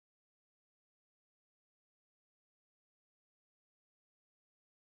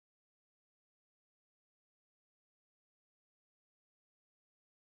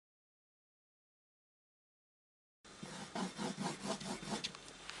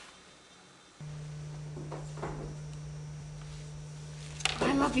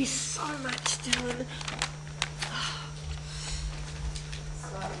love you so much, Dylan.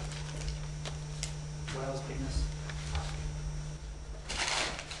 Wales penis.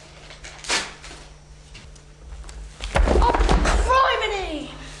 Oh, criminy!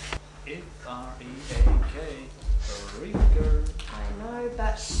 F-R-E-A-K. Freaker. I know,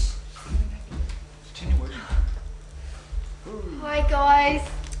 but... Continue working. Hi, guys.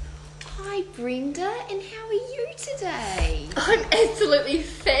 Hi, Brenda, and how are you today? I'm absolutely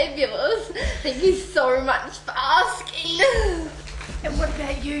fabulous. Thank you so much for asking. And what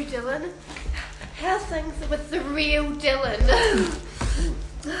about you, Dylan? How's things with the real Dylan?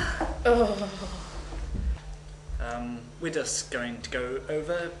 Oh. We're just going to go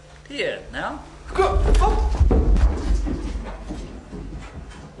over here now.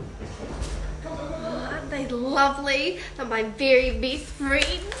 Aren't they lovely? They're my very best friends.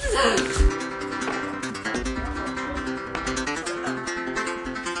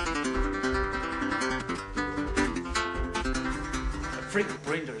 Freak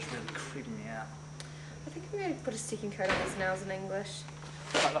Brenda is really creeping me out. I think I'm going to put a sticking coat on his nails in English.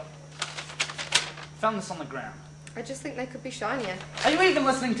 Right, look. Found this on the ground. I just think they could be shinier. Are you even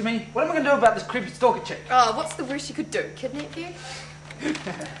listening to me? What am I going to do about this creepy stalker chick? Oh, what's the worst you could do? Kidnap you?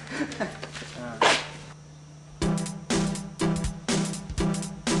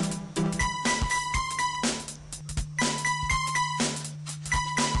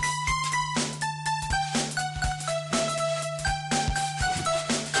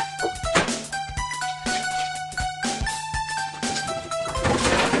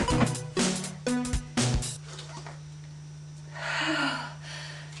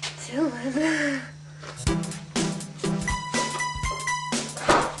 Dylan.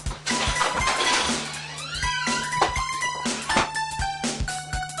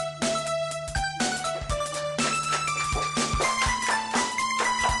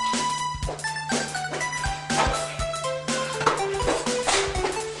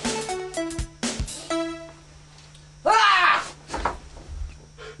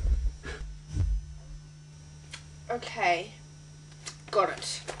 Okay, got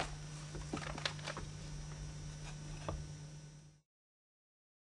it.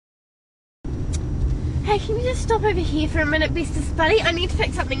 Hey, can you just stop over here for a minute, bestest buddy? I need to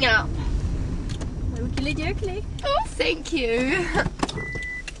pick something up. Okey dokey. Oh, thank you.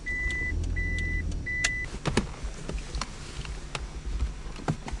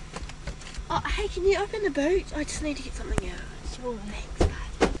 Oh, hey, can you open the boot? I just need to get something out. Sure, thanks, bud.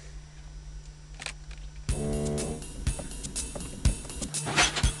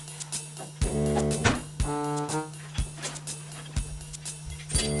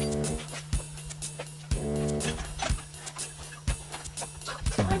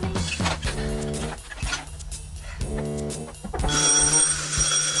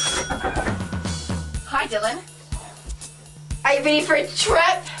 Hi, Dylan. Are you ready for a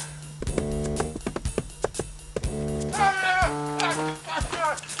trip?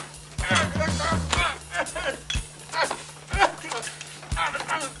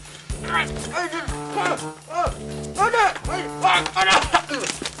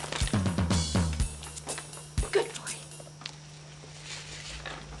 Good boy.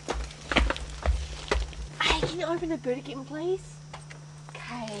 Hey, can you open the boot again, please?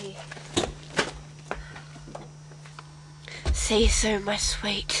 Okay. See you soon, my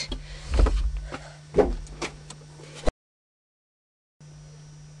sweet.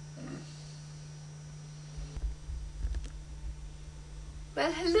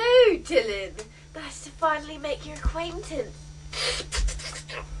 Well, hello, Dylan. Nice to finally make your acquaintance.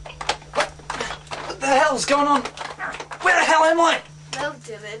 What the hell's going on? Where the hell am I? Well,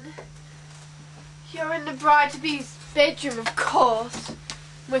 Dylan, you're in the bride-to-be's bedroom, of course.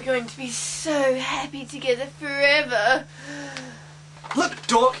 We're going to be so happy together forever. Look,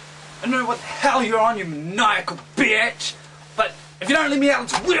 dork, I know what the hell you're on, you maniacal bitch. But if you don't let me out of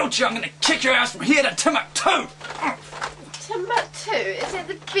this wheelchair, I'm gonna kick your ass from here to Timbuktu. Timbuktu? Is that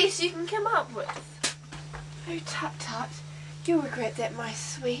the best you can come up with? Oh, tut-tut. You'll regret that, my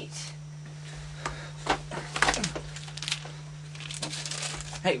sweet.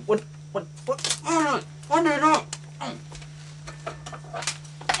 Hey, what? Oh, no.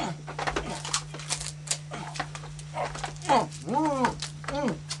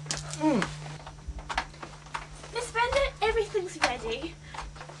 Miss Brenda, everything's ready.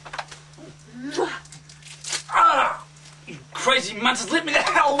 Ah! You crazy monsters, let me the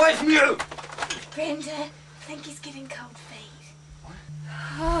hell away from you! Brenda, I think he's getting cold feet.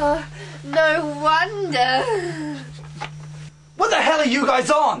 Oh, no wonder. What the hell are you guys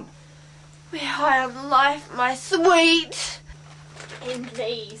on? We're high on life, my sweet. And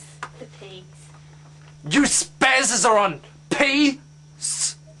these, the pigs. You spazzes are on P.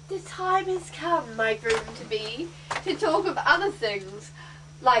 The time has come, my groom-to-be, to talk of other things,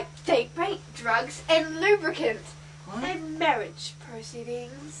 like date rape, drugs, and lubricant, and marriage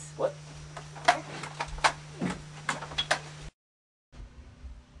proceedings. What?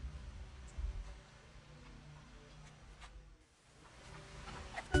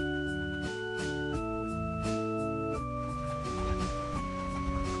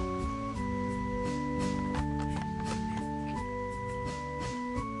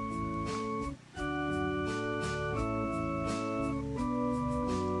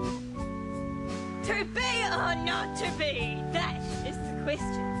 To be or not to be? That is the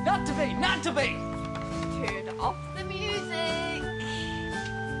question. Not to be, not to be. Turn off the music.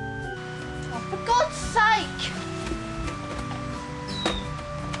 Oh, for God's sake!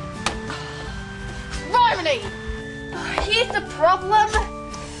 Romany! Here's the problem.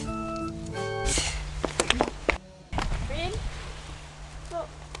 Friend? What?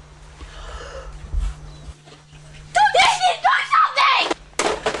 Do something!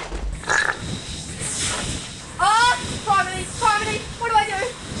 Romany, what do I do?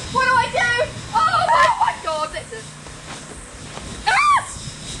 What do I do? Oh my God, that's it. Ah!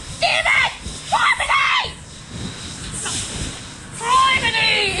 Damn it! Romany!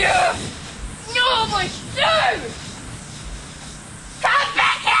 Romany! No, my shoe! Come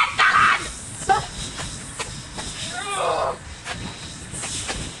back here, Dylan!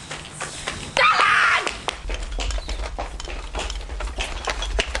 Dylan!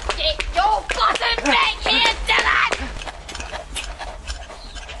 Get your bottom back here, Dylan!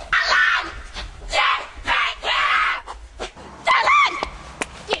 Dylan! Get back here! Dylan!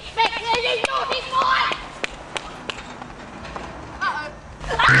 Get back here, you naughty boy! Uh-oh.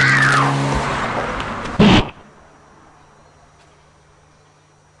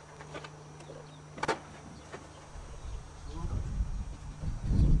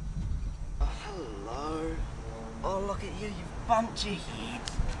 Hello. Oh, look at you, you bumped your head.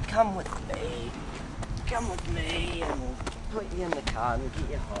 Come with me. Come with me and we'll put you in the car and we'll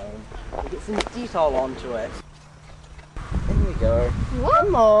get you home. We'll get some Dettol onto it. In we go. What?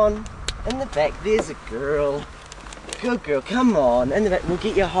 Come on. In the back, there's a girl. Good girl, come on. In the back, we'll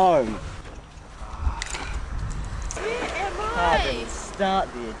get you home. Where am Car I? didn't start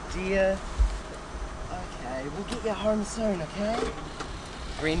there, dear. Okay, we'll get you home soon, okay?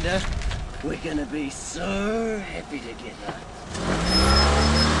 Brenda, we're gonna be so happy together.